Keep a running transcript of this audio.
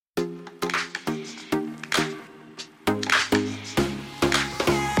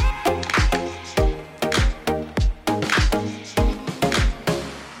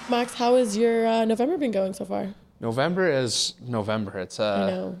Max, how has your November been going so far? November is November. It's I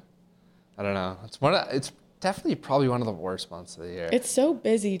know. I don't know. It's definitely probably one of the worst months of the year. It's so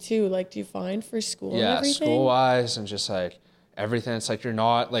busy too. Like, do you find for school and everything? School wise and just like everything. It's like you're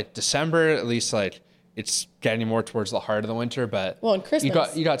not like December, at least like it's getting more towards the heart of the winter, but and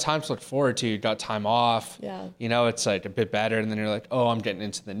Christmas. You got time to look forward to. You got time off. Yeah. It's like a bit better, and then you're like, oh, I'm getting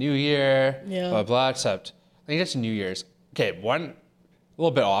into the new year. Yeah. Blah blah. Except I think it's New Year's. Okay, one a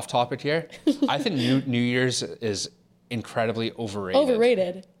little bit off topic here. I think New Year's is incredibly overrated.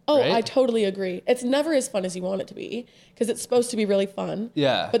 Overrated. Oh, right? I totally agree. It's never as fun as you want it to be because it's supposed to be really fun.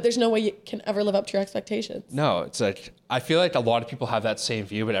 Yeah. But there's no way you can ever live up to your expectations. No, it's like I feel like a lot of people have that same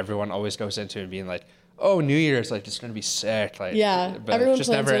view, but everyone always goes into it being like, oh, New Year's, like, it's going to be sick. Like, yeah, but everyone just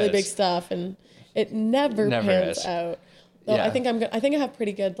plans never really is. big stuff, and it never pans is. out. So Yeah. I think I have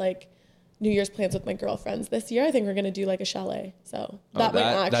pretty good like New Year's plans with my girlfriends this year. I think we're gonna do like a chalet, so that might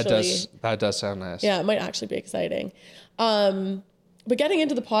actually that does sound nice. Yeah, it might actually be exciting. But getting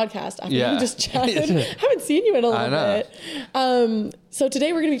into the podcast after we just chatted, haven't seen you in a little bit. So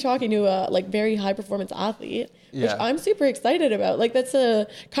today we're going to be talking to a like very high performance athlete, which I'm super excited about. Like that's a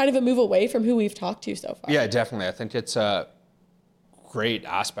kind of a move away from who we've talked to so far. Yeah, definitely. I think it's a great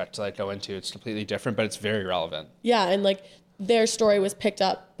aspect to like go into. It's completely different, but it's very relevant. Yeah, and like their story was picked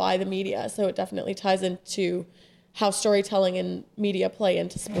up by the media, so it definitely ties into how storytelling and media play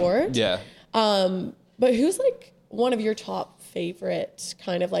into sport. Yeah. But who's like one of your top favorite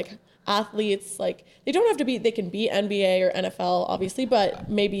kind of like athletes? Like they don't have to be, they can be NBA or NFL obviously, but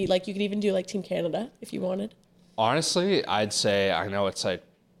maybe like you could even do like Team Canada if you wanted. Honestly, I'd say, I know it's like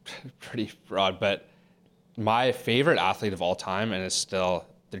pretty broad, but my favorite athlete of all time, and is still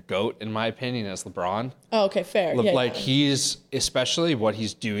the GOAT in my opinion, is LeBron. Oh, okay, fair. He's, especially what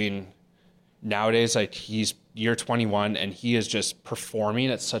he's doing nowadays, like he's year 21 and he is just performing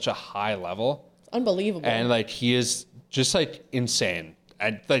at such a high level. It's unbelievable. And like he is just like insane.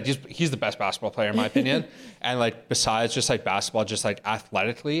 And like he's the best basketball player in my opinion. And like besides just like basketball, just like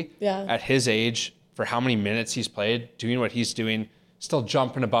athletically, at his age, for how many minutes he's played, doing what he's doing, still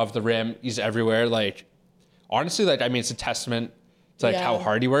jumping above the rim, he's everywhere. Like honestly, like I mean, it's a testament to like how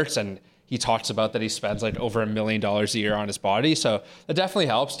hard he works, and he talks about that he spends like over $1 million a year on his body, so that definitely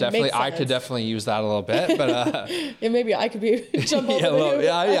helps. Definitely, I could definitely use that a little bit, but maybe I could be jump over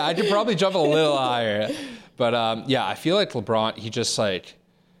I could probably jump a little higher. But I feel like LeBron, he just like,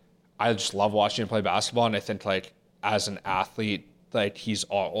 I just love watching him play basketball, and I think like as an athlete, like he's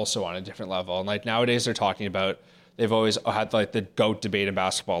also on a different level. And like nowadays they're talking about, they've always had like the GOAT debate in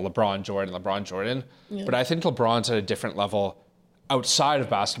basketball, LeBron Jordan. Yeah. But I think LeBron's at a different level outside of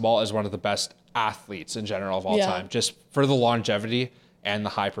basketball as one of the best athletes in general of all time, just for the longevity and the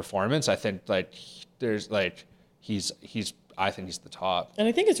high performance. I think like there's like, I think he's the top. And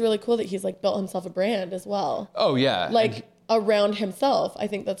I think it's really cool that he's like built himself a brand as well. Oh yeah. Like around himself. I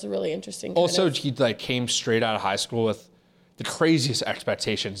think that's a really interesting also he like came straight out of high school with the craziest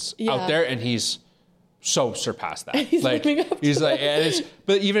expectations out there, and he's so surpassed that. He's living up to like, and it's,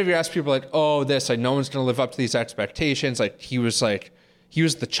 but even if you ask people like, oh, this, like no one's going to live up to these expectations. Like he was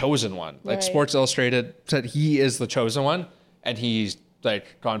the chosen one. Like Sports Illustrated said he is the chosen one, and he's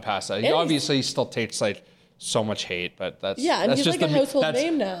like gone past that. He obviously still takes like so much hate, but and that's he's just like a household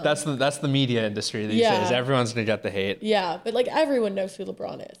name now. That's the media industry these days. Everyone's gonna get the hate. Yeah, but like everyone knows who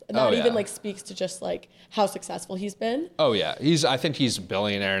LeBron is, and that even like speaks to just like how successful he's been. Oh yeah, I think he's a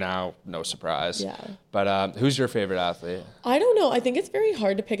billionaire now. No surprise. Yeah. But who's your favorite athlete? I don't know. I think it's very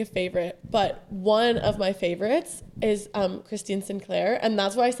hard to pick a favorite, but one of my favorites is Christine Sinclair, and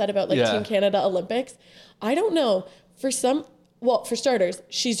that's what I said about like Team Canada Olympics. I don't know. For starters,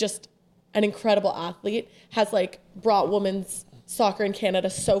 she's just an incredible athlete, has like brought women's soccer in Canada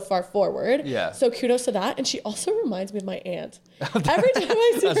so far forward. Yeah. So kudos to that. And she also reminds me of my aunt. Every time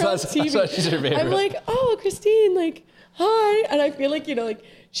I see her on TV, I'm like, oh, Christine, like, hi. And I feel like, like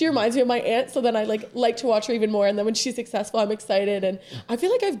she reminds me of my aunt. So then I like to watch her even more. And then when she's successful, I'm excited. And I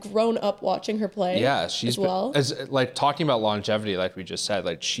feel like I've grown up watching her play. Yeah, she's like talking about longevity, like we just said,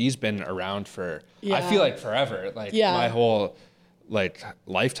 like she's been around for, I feel like forever. Like my whole like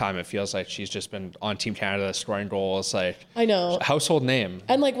lifetime, it feels like she's just been on Team Canada scoring goals. Like I know, household name.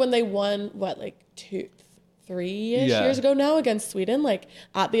 And like when they won, like 2-3 years ago now against Sweden, like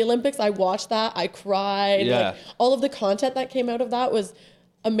at the Olympics, I watched that, I cried. Like all of the content that came out of that was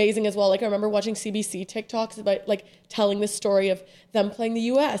amazing as well. Like I remember watching CBC TikToks about like telling the story of them playing the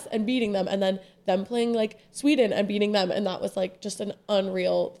US and beating them, and then them playing like Sweden and beating them. And that was like just an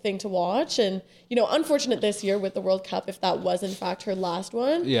unreal thing to watch. And, you know, unfortunate this year with the World Cup, if that was in fact her last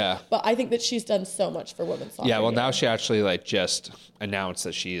one. Yeah. But I think that she's done so much for women's soccer. Yeah, well, now she actually like just announced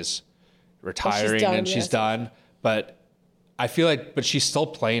that she's retiring and she's done. But I feel like, but she's still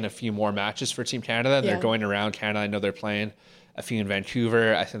playing a few more matches for Team Canada. And they're going around Canada. I know they're playing a few in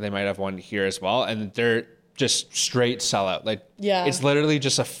Vancouver. I think they might have one here as well. And they're just straight sellout. Like, it's literally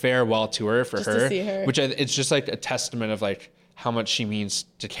just a farewell tour for her, to see her, which it's just like a testament of like how much she means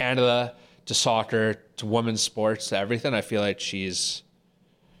to Canada, to soccer, to women's sports, to everything. I feel like she's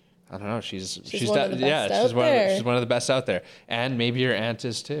she's one of the best out there, and maybe your aunt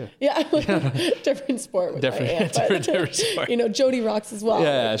is too. Yeah, different sport with my aunt, different sport. You know, Jody rocks as well.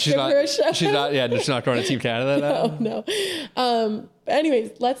 Yeah, she's not going to Team Canada now. No. But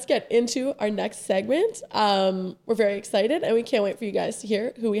anyways, let's get into our next segment. We're very excited, and we can't wait for you guys to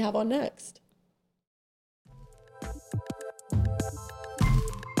hear who we have on next.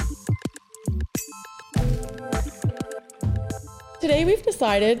 Today we've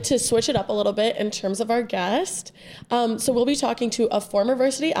decided to switch it up a little bit in terms of our guest. So we'll be talking to a former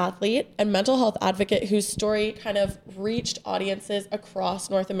varsity athlete and mental health advocate whose story kind of reached audiences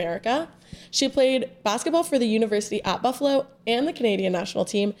across North America. She played basketball for the University at Buffalo and the Canadian national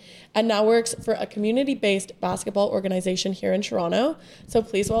team, and now works for a community-based basketball organization here in Toronto. So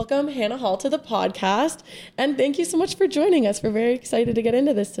please welcome Hanna Hall to the podcast. And thank you so much for joining us. We're very excited to get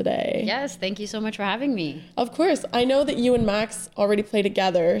into this today. Yes, thank you so much for having me. Of course. I know that you and Max already play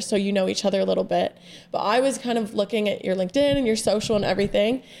together, so you know each other a little bit. But I was kind of looking at your LinkedIn and your social and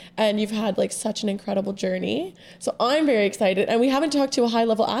everything, and you've had like such an incredible journey. So I'm very excited. And we haven't talked to a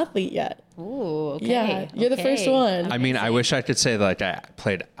high-level athlete yet. Ooh, okay. Yeah, you're the first one. I mean, I wish I could say like I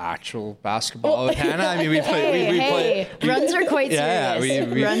played actual basketball with Hanna. I mean, we played. Runs are quite serious.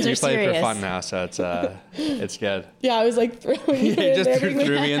 Yeah, we Runs play for fun now, so it's good. Yeah, I was like throwing you just threw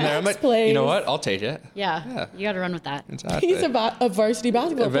me in there. I'm like, you know what? I'll take it. Yeah. You got to run with that. Exactly. He's a varsity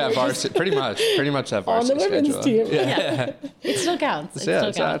basketball player. Pretty much that varsity on the women's schedule. team. Yeah. It still counts. It still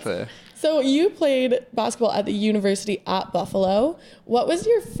exactly. counts. So you played basketball at the University at Buffalo. What was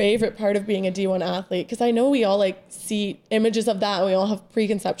your favorite part of being a D1 athlete? Because I know we all like see images of that and we all have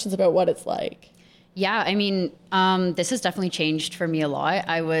preconceptions about what it's like. Yeah, I mean, this has definitely changed for me a lot.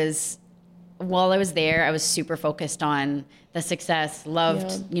 While I was there, I was super focused on the success,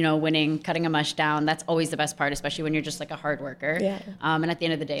 loved, winning, cutting a mush down. That's always the best part, especially when you're just like a hard worker. Yeah. And at the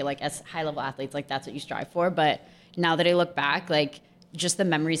end of the day, like as high level athletes, like that's what you strive for. But now that I look back, like just the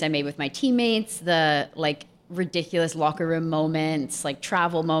memories I made with my teammates, the like ridiculous locker room moments, like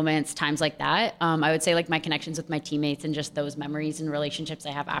travel moments, times like that. I would say like my connections with my teammates and just those memories and relationships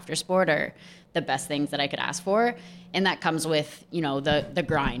I have after sport are the best things that I could ask for. And that comes with, the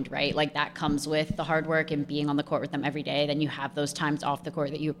grind, right? Like that comes with the hard work and being on the court with them every day. Then you have those times off the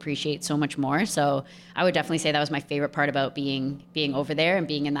court that you appreciate so much more. So I would definitely say that was my favorite part about being over there and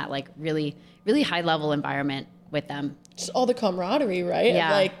being in that like really, really high level environment with them. Just all the camaraderie, right?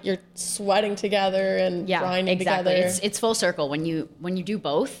 Yeah. Like you're sweating together and grinding exactly. together. It's full circle when you do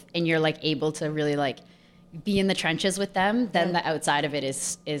both and you're like able to really like be in the trenches with them, then the outside of it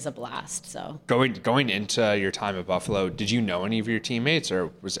is a blast. So going into your time at Buffalo, did you know any of your teammates,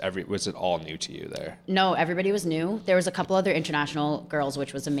 or was it all new to you there? No, everybody was new. There was a couple other international girls,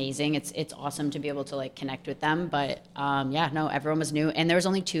 which was amazing. It's awesome to be able to like connect with them. But everyone was new, and there was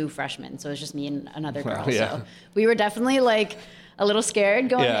only 2 freshmen, so it was just me and another girl. So we were definitely like a little scared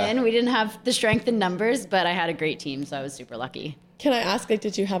going in. We didn't have the strength in numbers, but I had a great team, so I was super lucky. Can I ask, like,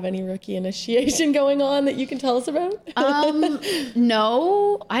 did you have any rookie initiation going on that you can tell us about?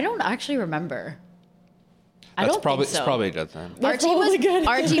 No, I don't actually remember. I don't think so. It's probably a good thing. Our team was good.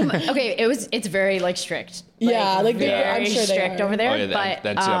 Our team, okay, it's very like strict. Like very I'm sure strict they are over there. Oh, yeah,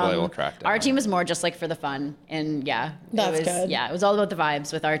 but NCAA will crack down. Our team was more just like for the fun, and that's good. Yeah, it was all about the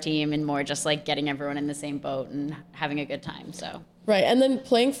vibes with our team, and more just like getting everyone in the same boat and having a good time. So right, and then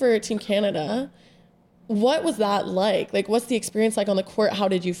playing for Team Canada. What was that like? Like, what's the experience like on the court? How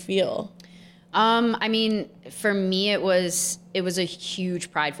did you feel? I mean, for me, it was a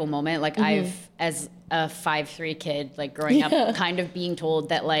huge prideful moment. Like as a 5'3" kid, like growing up, kind of being told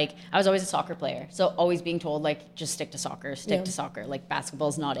that like, I was always a soccer player. So always being told like, just stick to soccer, to soccer. Like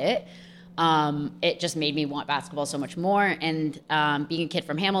basketball's not it. It just made me want basketball so much more. And being a kid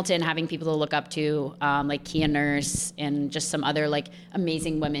from Hamilton, having people to look up to, like Kia Nurse and just some other like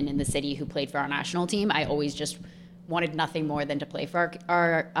amazing women in the city who played for our national team, I always just wanted nothing more than to play for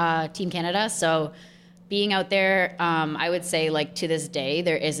our Team Canada. So being out there, I would say like to this day,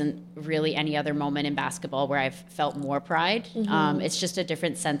 there isn't really any other moment in basketball where I've felt more pride. It's just a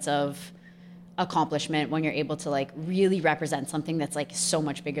different sense of accomplishment when you're able to like really represent something that's like so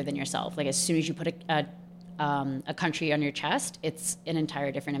much bigger than yourself. Like as soon as you put a country on your chest, it's an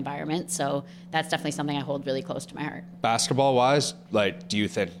entire different environment. So that's definitely something I hold really close to my heart. Basketball wise, like, do you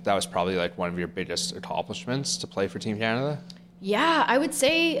think that was probably like one of your biggest accomplishments to play for Team Canada? Yeah, I would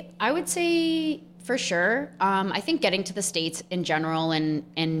say for sure. I think getting to the States in general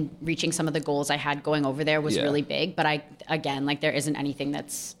and reaching some of the goals I had going over there was really big. But there isn't anything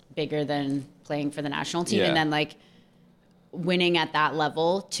that's bigger than playing for the national team. And then like winning at that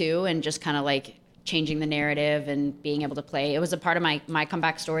level too, and just kind of like changing the narrative and being able to play. It was a part of my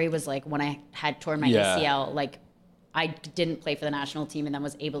comeback story was like when I had torn my ACL, like I didn't play for the national team and then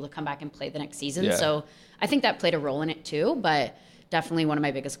was able to come back and play the next season. Yeah. So I think that played a role in it too, but definitely one of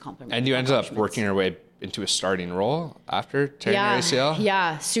my biggest accomplishments. And you ended up working your way into a starting role after tearing your ACL?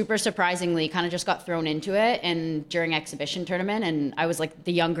 Yeah, super surprisingly, kind of just got thrown into it and during exhibition tournament, and I was like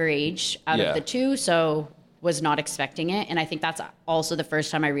the younger age out of the two, so was not expecting it. And I think that's also the first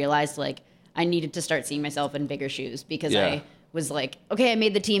time I realized like I needed to start seeing myself in bigger shoes because I was like, okay, I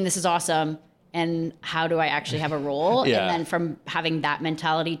made the team, this is awesome. And how do I actually have a role? And then from having that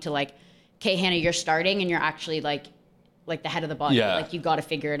mentality to like, okay, Hannah, you're starting and you're actually like the head of the body. Yeah. Like you got to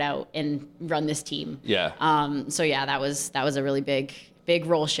figure it out and run this team. Yeah. So yeah, that was a really big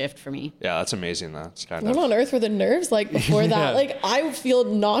role shift for me. Yeah, that's amazing. That's kind of. What on earth were the nerves like before that? Like I feel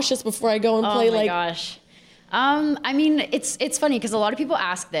nauseous before I go and play. Oh my gosh. I mean, it's funny because a lot of people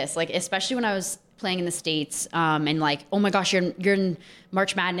ask this, like especially when I was playing in the States, and like, oh my gosh, you're in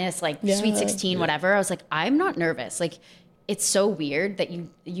March Madness, like Sweet 16, whatever. I was like, I'm not nervous. Like, it's so weird that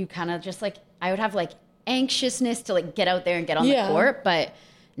you kind of just like, I would have like anxiousness to like get out there and get on the court, but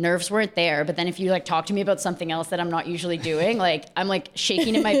nerves weren't there. But then if you like talk to me about something else that I'm not usually doing, like I'm like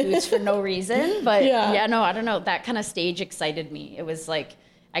shaking in my boots for no reason. But no, I don't know. That kind of stage excited me. It was like,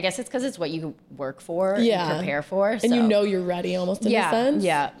 I guess it's because it's what you work for and prepare for. So. And you know you're ready almost in a sense.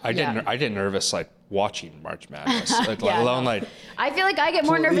 Yeah. I get nervous like watching March Madness. Like, let alone like I feel like I get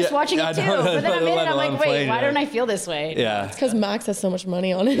more nervous watching it too. But then I'm in it, I'm like, wait, why don't I feel this way? Yeah. It's because Max has so much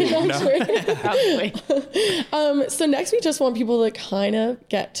money on it. Probably. So next we just want people to kind of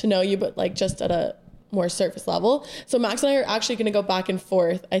get to know you, but like just at a more surface level. So Max and I are actually going to go back and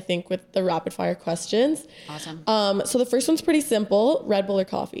forth, I think, with the rapid fire questions. Awesome. So the first one's pretty simple. Red Bull or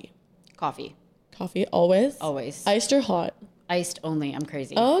coffee? Coffee. Coffee, always? Always. Iced or hot? Iced only. I'm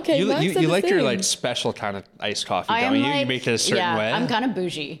crazy. Oh, okay. You like your like special kind of iced coffee, don't you? You make it a certain way. I'm kind of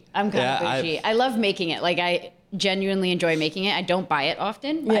bougie. I love making it. Like I genuinely enjoy making it. I don't buy it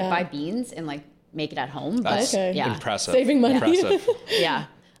often. But I buy beans and like make it at home. That's impressive. Saving money. Impressive. Yeah.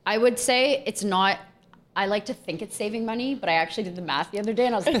 I would say it's not. I like to think it's saving money, but I actually did the math the other day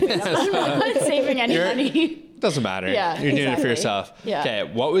and I was like, wait, I'm not saving any money. Doesn't matter. Yeah, You're doing it for yourself. Yeah. Okay,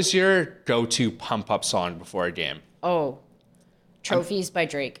 what was your go-to pump-up song before a game? Oh, Trophies by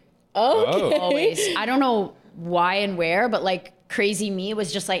Drake. Okay. Always. I don't know why and where, but like Crazy Me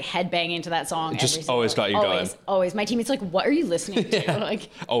was just like headbanging to that song. It just always got you going. Always. My teammates like, what are you listening to? Like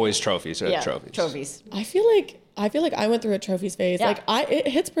always trophies. Trophies. I feel like I went through a trophies phase. Yeah. Like it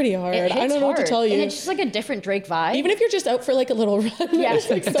hits pretty hard. It hits I don't know what to tell you. And it's just like a different Drake vibe. Even if you're just out for like a little run. Yeah. It's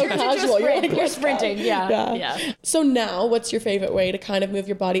like so casual. You're sprinting. Yeah. So now what's your favorite way to kind of move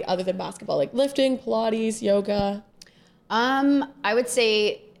your body other than basketball? Like lifting, Pilates, yoga? I would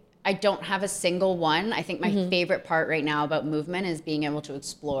say I don't have a single one. I think my favorite part right now about movement is being able to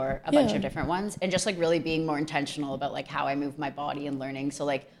explore a bunch of different ones and just like really being more intentional about like how I move my body and learning. So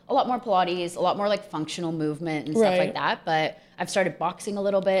like a lot more Pilates, a lot more like functional movement and stuff like that. But I've started boxing a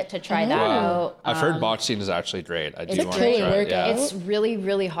little bit to try that out. I've heard boxing is actually great. I do want to try it. Yeah. It's really,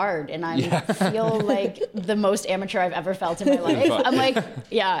 really hard. And I feel like the most amateur I've ever felt in my life. I'm like,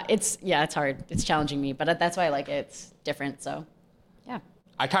 it's hard. It's challenging me, but that's why I like it. It's different. So yeah.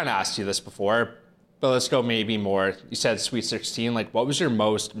 I kind of asked you this before, but let's go maybe more. You said Sweet 16. Like, what was your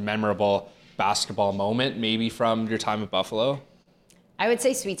most memorable basketball moment, maybe from your time at Buffalo? I would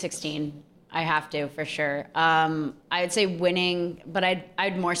say Sweet 16. I have to, for sure. I would say winning, but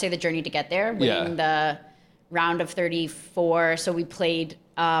I'd more say the journey to get there. Winning the round of 34. So we played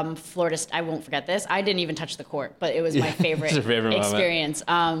Florida State. I won't forget this. I didn't even touch the court, but it was my favorite experience.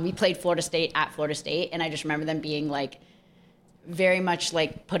 We played Florida State at Florida State, and I just remember them being like, very much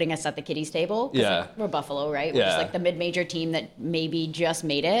like putting us at the kiddies table. Like, we're Buffalo, right? We're just like the mid-major team that maybe just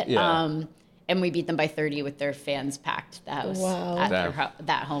made it. And we beat them by 30 with their fans packed the house at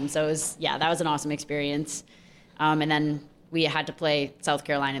that home. So it was, that was an awesome experience. And then we had to play South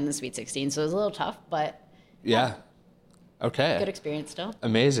Carolina in the Sweet 16. So it was a little tough, but Yeah. Okay. Good experience still.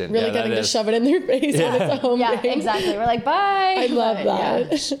 Amazing. Really getting to shove it in their face when it's a home game. Yeah, exactly. We're like, bye. I love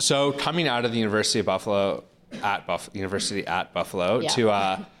that. Yeah. So coming out of the University of Buffalo University at Buffalo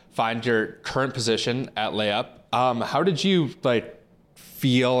to find your current position at Layup, how did you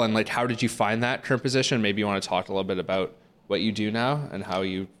feel and how did you find that current position? Maybe you want to talk a little bit about what you do now and how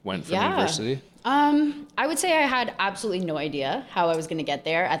you went from university. I would say I had absolutely no idea how I was going to get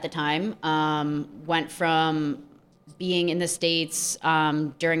there at the time. Went from being in the States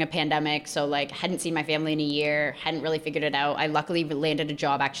during a pandemic, so hadn't seen my family in a year, hadn't really figured it out. I luckily landed a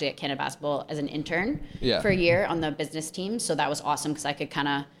job actually at Canada Basketball as an intern for a year on the business team, so that was awesome because I could kind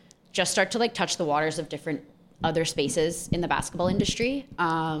of just start to touch the waters of different other spaces in the basketball industry. So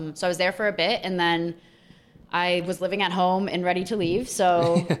I was there for a bit, and then I was living at home and ready to leave,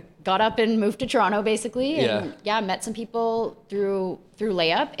 so got up and moved to Toronto basically, and met some people through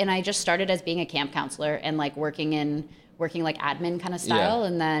Layup, and I just started as being a camp counselor and working admin kind of style,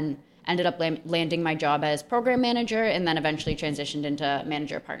 and then ended up landing my job as program manager, and then eventually transitioned into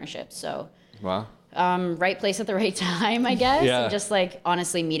manager of partnerships. So wow. Right place at the right time, I guess. Yeah. And just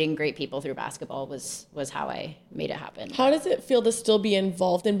honestly meeting great people through basketball was how I made it happen. How does it feel to still be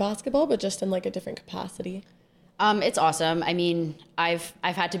involved in basketball, but just in a different capacity? It's awesome. I mean, I've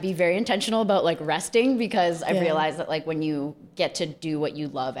had to be very intentional about resting, because I've realized that when you get to do what you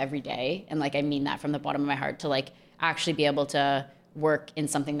love every day, and I mean that from the bottom of my heart, to actually be able to work in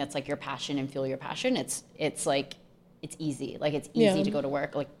something that's your passion and fuel your passion, it's easy. It's easy to go to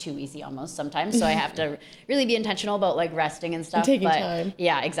work, too easy almost sometimes. So I have to really be intentional about resting and stuff. And taking time.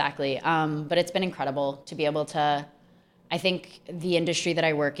 Yeah, exactly. But it's been incredible to be able to. I think the industry that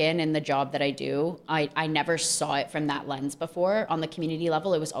I work in and the job that I do, I never saw it from that lens before. On the community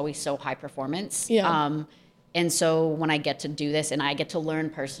level, it was always so high performance. Yeah. And so when I get to do this and I get to learn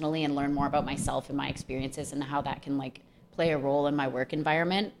personally and learn more about myself and my experiences and how that can play a role in my work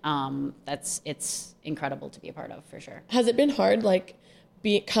environment, it's incredible to be a part of, for sure. Has it been hard,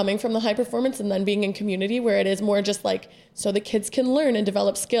 coming from the high performance and then being in community where it is more just so the kids can learn and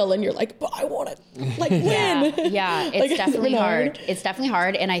develop skill, and you're but I want to win. Yeah, it's definitely hard. It's definitely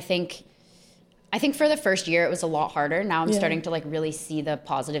hard, and I think for the first year it was a lot harder. Now I'm starting to really see the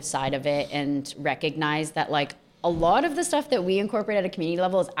positive side of it and recognize that a lot of the stuff that we incorporate at a community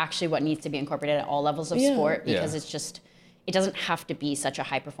level is actually what needs to be incorporated at all levels of sport, because it's just, it doesn't have to be such a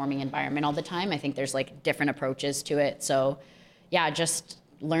high performing environment all the time. I think there's different approaches to it. So yeah, just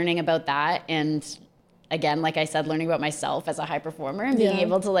learning about that, and again, like I said, learning about myself as a high performer and being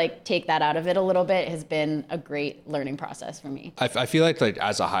able to take that out of it a little bit has been a great learning process for me. I feel like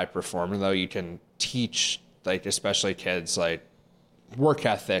as a high performer though, you can teach especially kids work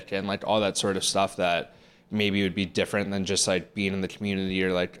ethic and all that sort of stuff that maybe would be different than just being in the community.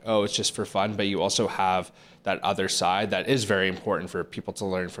 You're oh, it's just for fun, but you also have that other side that is very important for people to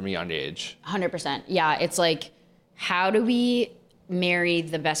learn from a young age. 100%. Yeah, it's how do we marry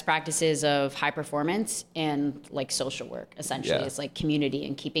the best practices of high performance and social work, essentially. It's community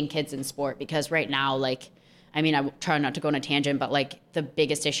and keeping kids in sport, because right now I mean, I try not to go on a tangent, but the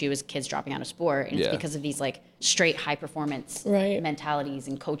biggest issue is kids dropping out of sport, and it's because of these straight high performance mentalities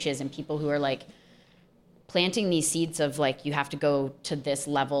and coaches and people who are planting these seeds of you have to go to this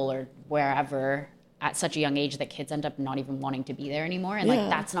level or wherever at such a young age that kids end up not even wanting to be there anymore. And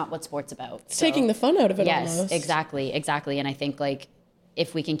that's not what sport's about. It's taking the fun out of it almost. Exactly. And I think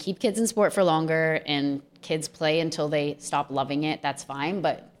if we can keep kids in sport for longer and kids play until they stop loving it, that's fine.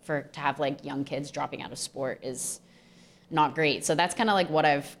 But to have young kids dropping out of sport is not great. So that's kind of what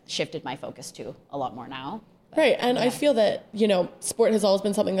I've shifted my focus to a lot more now. But, right. And I feel that, sport has always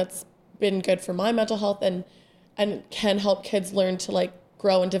been something that's been good for my mental health and can help kids learn to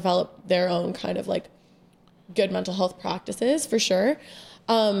grow and develop their own kind of good mental health practices, for sure.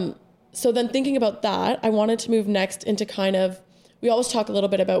 So then thinking about that, I wanted to move next into kind of, we always talk a little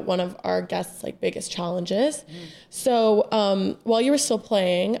bit about one of our guests' biggest challenges. So while you were still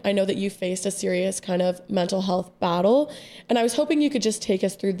playing, I know that you faced a serious kind of mental health battle, and I was hoping you could just take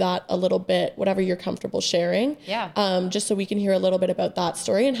us through that a little bit, whatever you're comfortable sharing. Yeah. Just so we can hear a little bit about that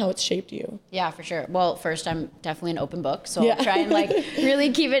story and how it's shaped you. Yeah, for sure. Well, first, I'm definitely an open book, so I'll try and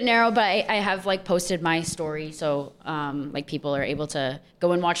really keep it narrow, but I have posted my story, so people are able to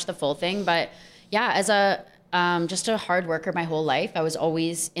go and watch the full thing. But yeah, as just a hard worker my whole life, I was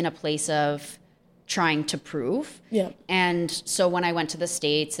always in a place of trying to prove. Yeah. And so when I went to the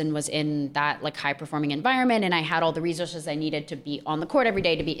States and was in that high performing environment, and I had all the resources I needed to be on the court every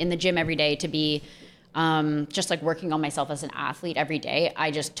day, to be in the gym every day, to be just working on myself as an athlete every day,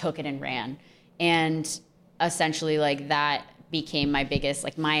 I just took it and ran. And essentially that became my biggest,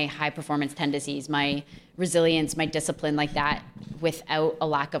 like my high performance tendencies, my resilience, my discipline, like that, without a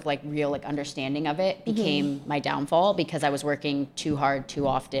lack of like real like understanding of it, became my downfall because I was working too hard, too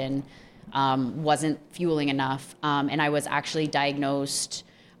often, wasn't fueling enough. And I was actually diagnosed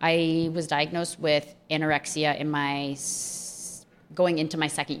with anorexia in going into my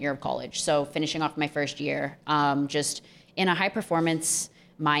second year of college. So finishing off my first year, just in a high performance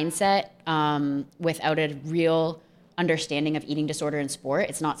mindset, without a real understanding of eating disorder in sport.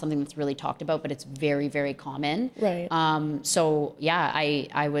 It's not something that's really talked about, but it's very, very common. Right. So yeah,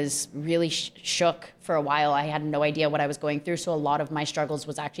 I was really shook for a while. I had no idea what I was going through. So a lot of my struggles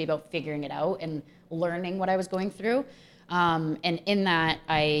was actually about figuring it out and learning what I was going through. And in that,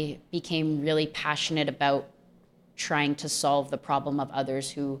 I became really passionate about trying to solve the problem of others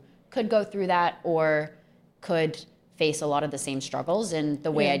who could go through that or could face a lot of the same struggles. And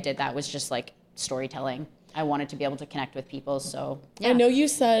the way I did that was just like storytelling. I wanted to be able to connect with people. So yeah. I know you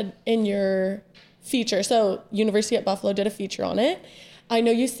said in your feature, so University at Buffalo did a feature on it. I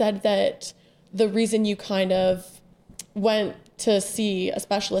know you said that the reason you kind of went to see a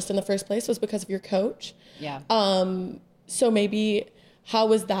specialist in the first place was because of your coach. Yeah. So maybe how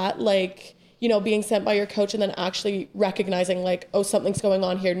was that like, you know, being sent by your coach and then actually recognizing like, oh, something's going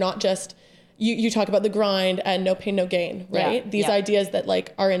on here, not just you talk about the grind and no pain, no gain, right? These ideas that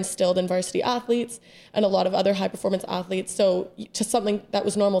like are instilled in varsity athletes and a lot of other high performance athletes. So to something that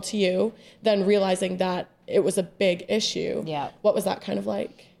was normal to you, then realizing that it was a big issue. Yeah. What was that kind of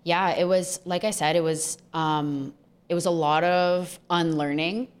like? Yeah, it was, like I said, it was a lot of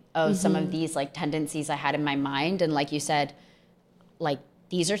unlearning of some of these like tendencies I had in my mind. And like you said, like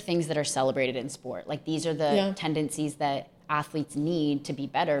these are things that are celebrated in sport. Like these are the tendencies that athletes need to be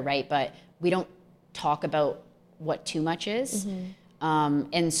better, right? But we don't talk about what too much is.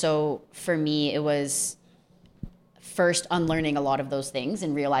 And so for me, it was first unlearning a lot of those things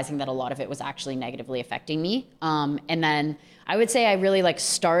and realizing that a lot of it was actually negatively affecting me. And then I would say I really like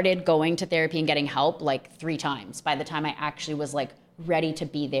started going to therapy and getting help like 3 times by the time I actually was like ready to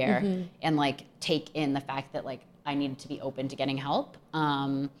be there and like take in the fact that like I needed to be open to getting help.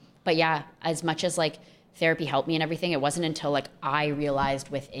 But yeah, as much as like therapy helped me and everything, it wasn't until like I realized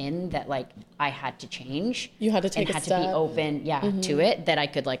within that like I had to change. You had to take and a had step. to be open, to it, that I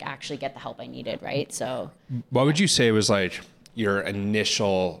could like actually get the help I needed, right? So what would you say was like your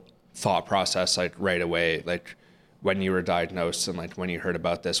initial thought process, like right away, like when you were diagnosed and like when you heard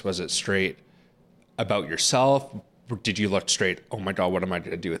about this? Was it straight about yourself? Did you look straight, oh my God, what am I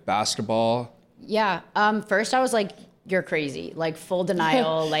going to do with basketball? Yeah. First I was like, you're crazy, like full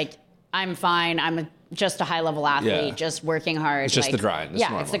denial, like I'm fine. I'm just a high level athlete, just working hard. It's just like, the grind.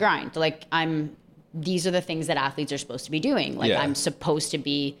 It's the grind. Like these are the things that athletes are supposed to be doing. Like I'm supposed to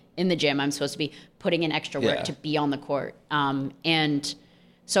be in the gym. I'm supposed to be putting in extra work to be on the court. And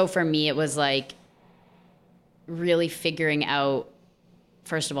so for me, it was like really figuring out,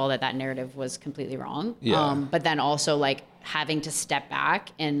 first of all, that narrative was completely wrong. But then also like having to step back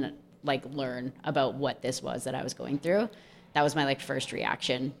and like learn about what this was that I was going through. That was my like first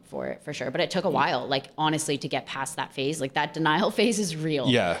reaction for it, for sure. But it took a while, like honestly, to get past that phase. Like that denial phase is real.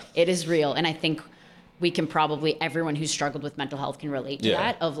 Yeah. It is real. And I think we can probably, everyone who's struggled with mental health can relate to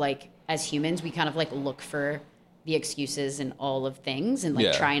that, of like, as humans, we kind of like look for the excuses in all of things and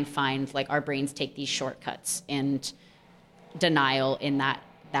like try and find, like our brains take these shortcuts, and denial in that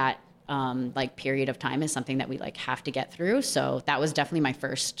like period of time is something that we like have to get through. So that was definitely my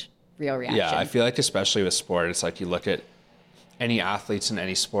first real reaction. Yeah, I feel like especially with sport, it's like you look at any athletes in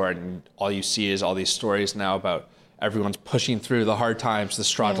any sport and all you see is all these stories now about everyone's pushing through the hard times, the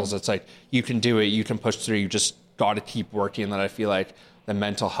struggles. It's like, you can do it, you can push through, you just got to keep working. And then I feel like the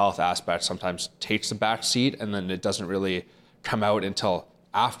mental health aspect sometimes takes the back seat, and then it doesn't really come out until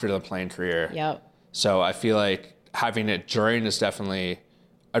after the playing career. Yep. So I feel like having it during is definitely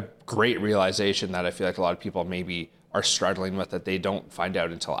a great realization that I feel like a lot of people maybe are struggling with, that they don't find out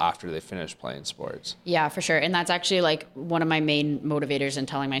until after they finish playing sports. Yeah, for sure. And that's actually like one of my main motivators in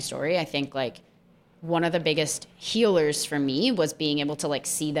telling my story. I think like one of the biggest healers for me was being able to like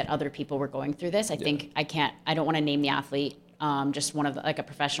see that other people were going through this. I think I don't want to name the athlete, just one of the, like a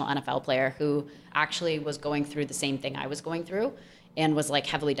professional NFL player who actually was going through the same thing I was going through and was like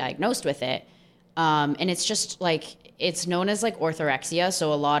heavily diagnosed with it. And it's just like, it's known as like orthorexia.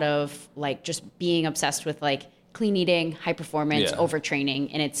 So a lot of like just being obsessed with like clean eating, high performance,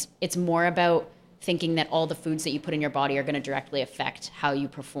 overtraining. And it's more about thinking that all the foods that you put in your body are going to directly affect how you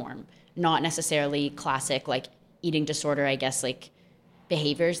perform, not necessarily classic like eating disorder, I guess, like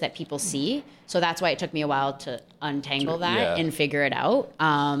behaviors that people see. So that's why it took me a while to untangle that and figure it out.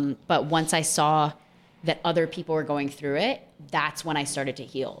 But once I saw that other people were going through it, that's when I started to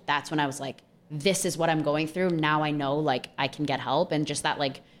heal. That's when I was like, this is what I'm going through. Now I know like I can get help, and just that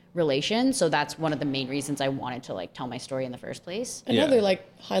like relation. So that's one of the main reasons I wanted to like tell my story in the first place. I know they're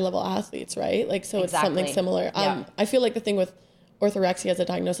like high level athletes, right? Like, so it's something similar. Yeah. I feel like the thing with orthorexia as a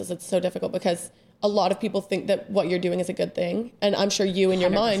diagnosis, it's so difficult because a lot of people think that what you're doing is a good thing. And I'm sure you in your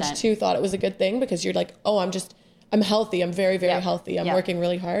 100%. Mind too thought it was a good thing because you're like, oh, I'm healthy. I'm very, very healthy. I'm working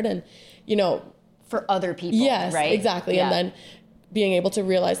really hard. And, you know, for other people, yes, right? Exactly. Yeah. And then being able to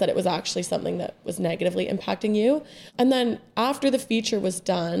realize that it was actually something that was negatively impacting you. And then after the feature was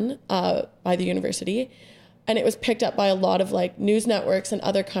done by the university, and it was picked up by a lot of like news networks and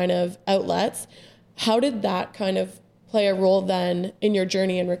other kind of outlets, how did that kind of play a role then in your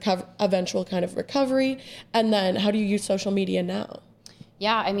journey and eventual kind of recovery? And then how do you use social media now?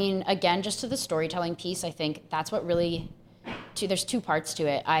 Yeah, I mean, again, just to the storytelling piece, I think that's what really, there's two parts to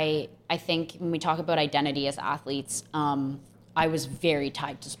it. I think when we talk about identity as athletes, I was very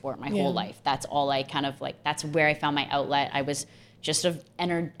tied to sport my whole life. That's all I kind of like, that's where I found my outlet. I was just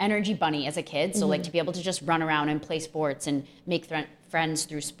an energy bunny as a kid. So like to be able to just run around and play sports and make friends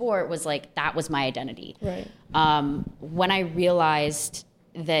through sport was like, that was my identity. Right. When I realized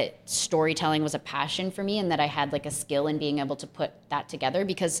that storytelling was a passion for me and that I had like a skill in being able to put that together,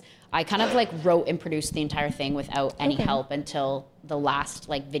 because I kind of like wrote and produced the entire thing without any help until the last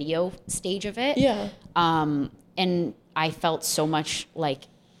like video stage of it. Yeah. And I felt so much like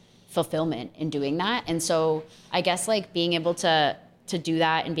fulfillment in doing that. And so I guess like being able to do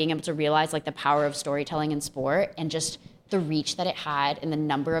that and being able to realize like the power of storytelling in sport and just the reach that it had and the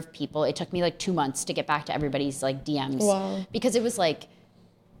number of people, it took me like 2 months to get back to everybody's like DMs. Wow. Because it was like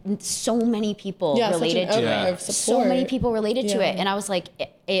so many people related to it. So many people related to it. And I was like,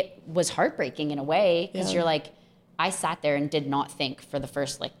 it was heartbreaking in a way, because you're like, I sat there and did not think for the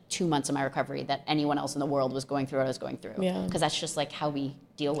first like 2 months of my recovery that anyone else in the world was going through what I was going through. Because that's just like how we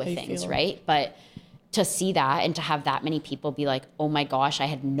deal with things, right? But to see that and to have that many people be like, oh my gosh, I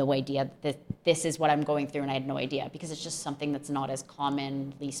had no idea that this is what I'm going through, and I had no idea, because it's just something that's not as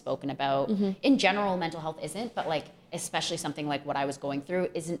commonly spoken about. In general, mental health isn't, but like especially something like what I was going through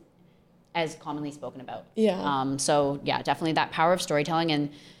isn't as commonly spoken about. So yeah, definitely that power of storytelling and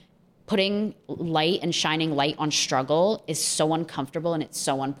putting light and shining light on struggle is so uncomfortable, and it's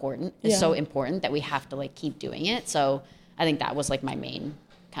so important. It's so important that we have to like keep doing it. So I think that was like my main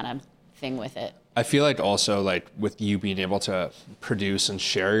kind of thing with it. I feel like also like with you being able to produce and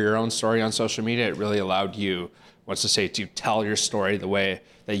share your own story on social media, it really allowed you, to tell your story the way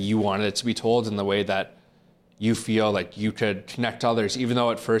that you wanted it to be told, in the way that you feel like you could connect to others, even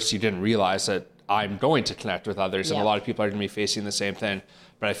though at first you didn't realize that I'm going to connect with others and a lot of people are going to be facing the same thing.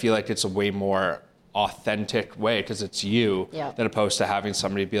 But I feel like it's a way more authentic way, because it's you, than opposed to having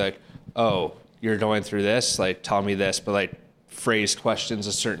somebody be like, oh, you're going through this, like tell me this, but like phrase questions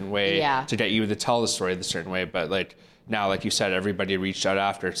a certain way to get you to tell the story the certain way. But like now, like you said, everybody reached out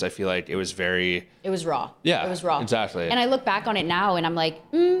after, because I feel like it was raw. Yeah, it was raw. Exactly. And I look back on it now and I'm like,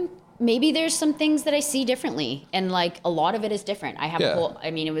 maybe there's some things that I see differently. And like a lot of it is different. I have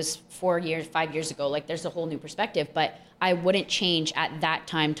it was 5 years ago, like there's a whole new perspective, but I wouldn't change at that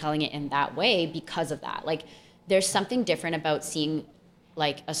time telling it in that way because of that. Like there's something different about seeing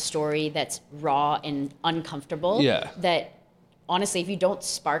like a story that's raw and uncomfortable that honestly, if you don't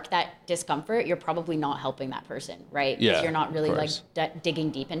spark that discomfort, you're probably not helping that person, right? Because you're not really like digging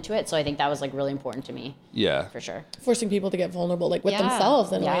deep into it. So I think that was like really important to me. Yeah, for sure. Forcing people to get vulnerable, like with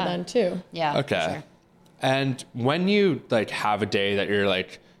themselves in a way then too. Yeah. Okay. For sure. And when you like have a day that you're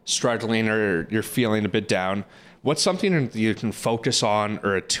like struggling or you're feeling a bit down, what's something that you can focus on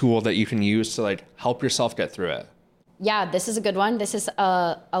or a tool that you can use to like help yourself get through it? Yeah, this is a good one. This is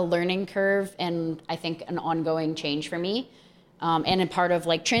a learning curve and I think an ongoing change for me. And a part of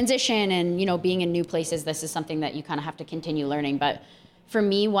like transition and, you know, being in new places, this is something that you kind of have to continue learning. But for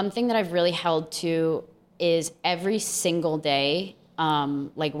me, one thing that I've really held to is every single day,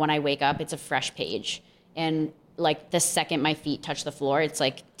 like when I wake up, it's a fresh page. And like the second my feet touch the floor, it's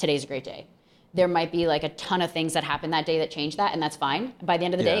like, today's a great day. There might be like a ton of things that happen that day that change that, and that's fine. By the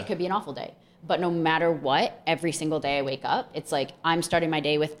end of the day, it could be an awful day. But no matter what, every single day I wake up, it's like I'm starting my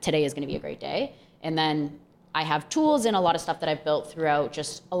day with today is going to be a great day. And then I have tools and a lot of stuff that I've built throughout,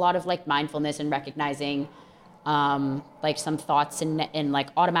 just a lot of like mindfulness and recognizing like some thoughts and like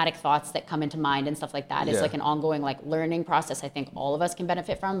automatic thoughts that come into mind and stuff like that. It's like an ongoing like learning process I think all of us can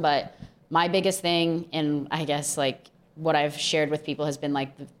benefit from. But my biggest thing, and I guess like what I've shared with people has been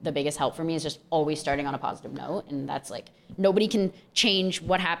like the biggest help for me, is just always starting on a positive note. And that's like, nobody can change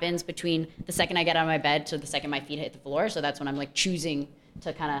what happens between the second I get out of my bed to the second my feet hit the floor. So that's when I'm like choosing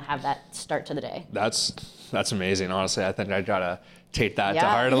to kind of have that start to the day. That's amazing. Honestly, I think I gotta take that to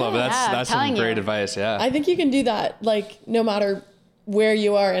heart a little bit. That's some great advice. Yeah. I think you can do that, like, no matter where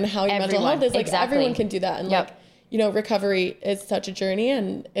you are and how your mental health is. Like, everyone can do that. And like, you know, recovery is such a journey,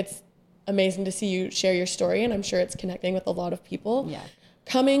 and it's amazing to see you share your story. And I'm sure it's connecting with a lot of people. Yeah.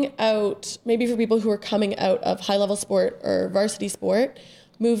 Coming out, maybe for people who are coming out of high level sport or varsity sport,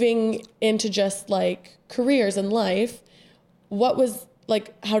 moving into just like careers in life, what was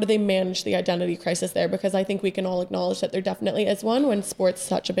like, how do they manage the identity crisis there? Because I think we can all acknowledge that there definitely is one when sport's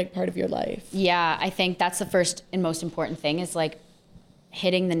such a big part of your life. Yeah, I think that's the first and most important thing is like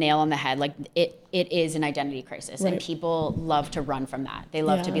hitting the nail on the head. Like it is an identity crisis, and people love to run from that. They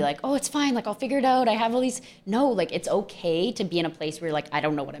love to be like, oh, it's fine. Like, I'll figure it out. I have all these. No, like, it's okay to be in a place where you're like, I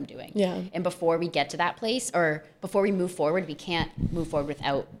don't know what I'm doing. Yeah. And before we get to that place, or before we move forward, we can't move forward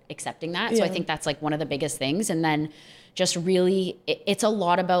without accepting that. So I think that's like one of the biggest things. And then just really, it's a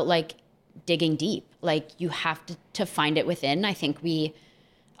lot about like digging deep. Like, you have to find it within. I think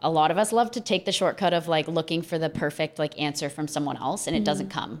a lot of us love to take the shortcut of like looking for the perfect like answer from someone else, and it doesn't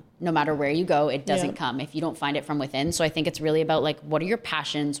come. No matter where you go, it doesn't come if you don't find it from within. So I think it's really about like, what are your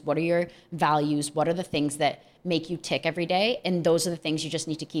passions? What are your values? What are the things that make you tick every day? And those are the things you just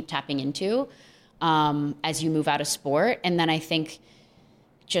need to keep tapping into as you move out of sport. And then I think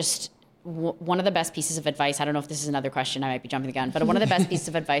just one of the best pieces of advice, I don't know if this is another question, I might be jumping the gun, but one of the best pieces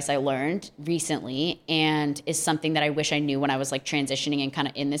of advice I learned recently, and is something that I wish I knew when I was like transitioning and kind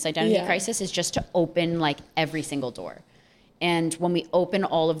of in this identity crisis, is just to open like every single door. And when we open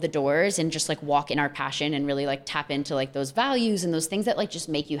all of the doors and just like walk in our passion and really like tap into like those values and those things that like just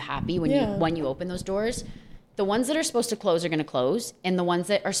make you happy when you open those doors, the ones that are supposed to close are going to close, and the ones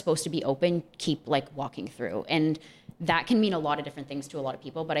that are supposed to be open, keep like walking through. And that can mean a lot of different things to a lot of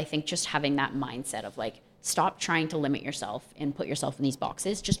people, but I think just having that mindset of like, stop trying to limit yourself and put yourself in these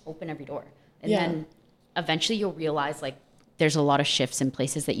boxes, just open every door. And then eventually you'll realize like there's a lot of shifts in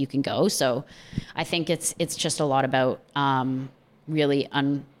places that you can go. So I think it's just a lot about really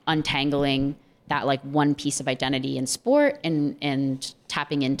untangling that like one piece of identity in sport, and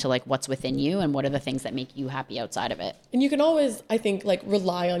tapping into like what's within you and what are the things that make you happy outside of it. And you can always, I think, like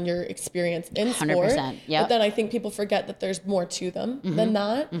rely on your experience in sport. 100%. Yeah. But then I think people forget that there's more to them than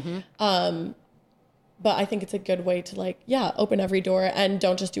that. But I think it's a good way to like, open every door and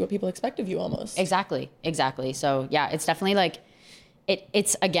don't just do what people expect of you almost. Exactly. So yeah, it's definitely like,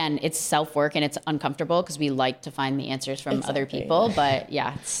 it's again, it's self-work, and it's uncomfortable because we like to find the answers from other people, but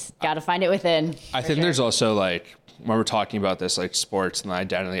it's got to find it within. I think there's also like, when we're talking about this, like sports and the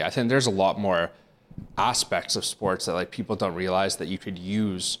identity, I think there's a lot more aspects of sports that like people don't realize that you could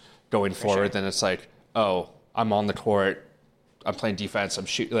use going forward. Then it's like, oh, I'm on the court, I'm playing defense, I'm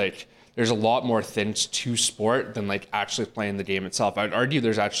shooting. Like, there's a lot more things to sport than like actually playing the game itself. I'd argue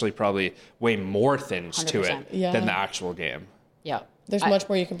there's actually probably way more things 100%. To it than the actual game. Yeah. There's much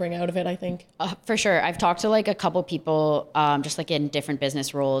more you can bring out of it, I think. For sure. I've talked to like a couple people just like in different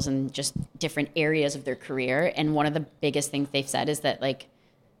business roles and just different areas of their career. And one of the biggest things they've said is that like,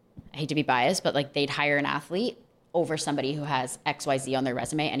 I hate to be biased, but like they'd hire an athlete over somebody who has XYZ on their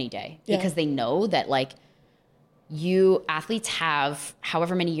resume any day, because they know that like athletes have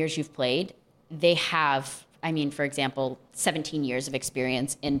however many years you've played, they have, I mean, for example, 17 years of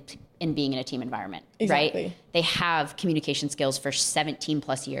experience in being in a team environment, right? They have communication skills for 17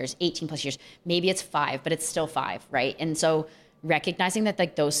 plus years, 18 plus years. Maybe it's 5, but it's still 5, right? And so recognizing that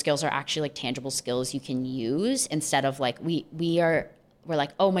like those skills are actually like tangible skills you can use, instead of like we're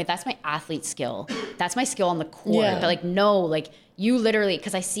like, oh that's my athlete skill. That's my skill on the court. But like, no, like you literally,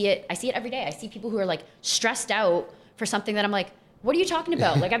 because I see it every day. I see people who are like stressed out for something that I'm like, what are you talking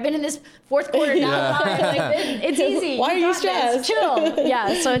about? Like, I've been in this fourth quarter now. Like, it's easy. Why are you stressed? Chill.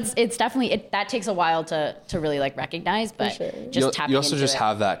 Yeah. So it's definitely, that takes a while to really like recognize, but just tapping into it. You also just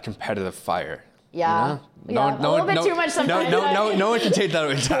have that competitive fire. Yeah. You know? No, a little bit too much sometimes. No one can take that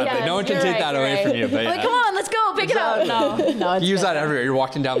away. No one can take that away from you. But like, come on, let's go, pick it up. No, you use that everywhere. You're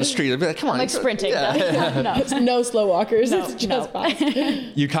walking down the street. You'll be like, come on. I'm like sprinting. No slow walkers. It's just fast.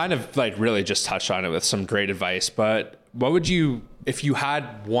 You kind of like really just touched on it with some great advice, but what would you, if you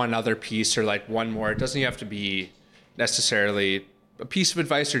had one other piece or like one more, it doesn't have to be necessarily a piece of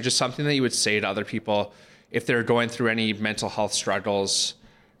advice, or just something that you would say to other people if they're going through any mental health struggles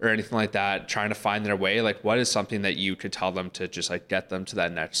or anything like that, trying to find their way? Like, what is something that you could tell them to just like get them to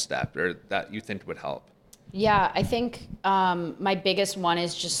that next step, or that you think would help? Yeah, I think my biggest one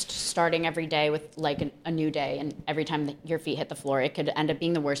is just starting every day with like a new day, and every time that your feet hit the floor, it could end up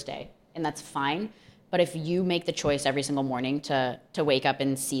being the worst day, and that's fine. But if you make the choice every single morning to wake up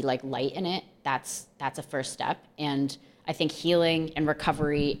and see like light in it, that's a first step. And I think healing and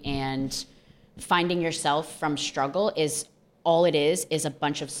recovery and finding yourself from struggle is all it is a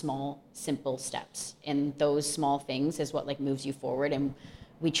bunch of small, simple steps. And those small things is what like moves you forward. And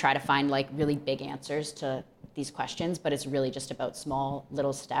we try to find like really big answers to these questions, but it's really just about small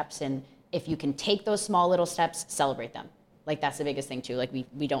little steps. And if you can take those small little steps, celebrate them. Like that's the biggest thing too. Like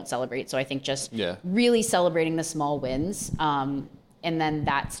we don't celebrate. So I think just really celebrating the small wins. And then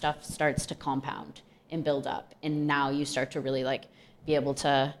that stuff starts to compound and build up. And now you start to really like be able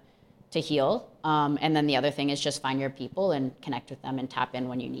to heal. And then the other thing is just find your people and connect with them and tap in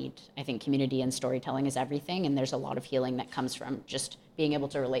when you need. I think community and storytelling is everything. And there's a lot of healing that comes from just being able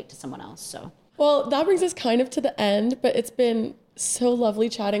to relate to someone else. So, well, that brings us kind of to the end, but it's been so lovely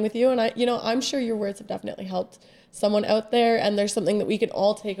chatting with you. And I'm sure your words have definitely helped someone out there, and there's something that we can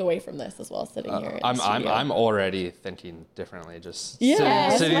all take away from this as well, sitting here. I'm already thinking differently, just sitting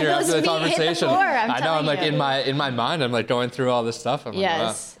here after the conversation. I know, I'm like in my mind, I'm like going through all this stuff. I'm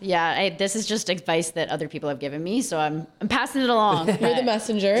this is just advice that other people have given me, so I'm passing it along. You're the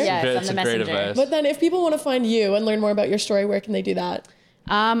messenger. Yes, I'm the messenger. Great advice. But then, if people want to find you and learn more about your story, where can they do that?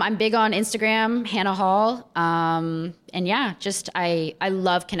 I'm big on Instagram, Hanna Hall, and I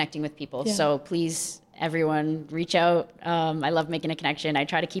love connecting with people. Yeah. So please, everyone, reach out. I love making a connection. I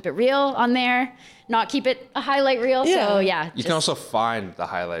try to keep it real on there, not keep it a highlight reel. Yeah. So you can also find the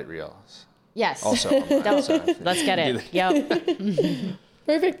highlight reels. Yes. Also, let's get it. Yep.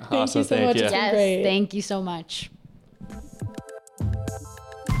 Perfect. Thank you so much. Yes. Thank you so much.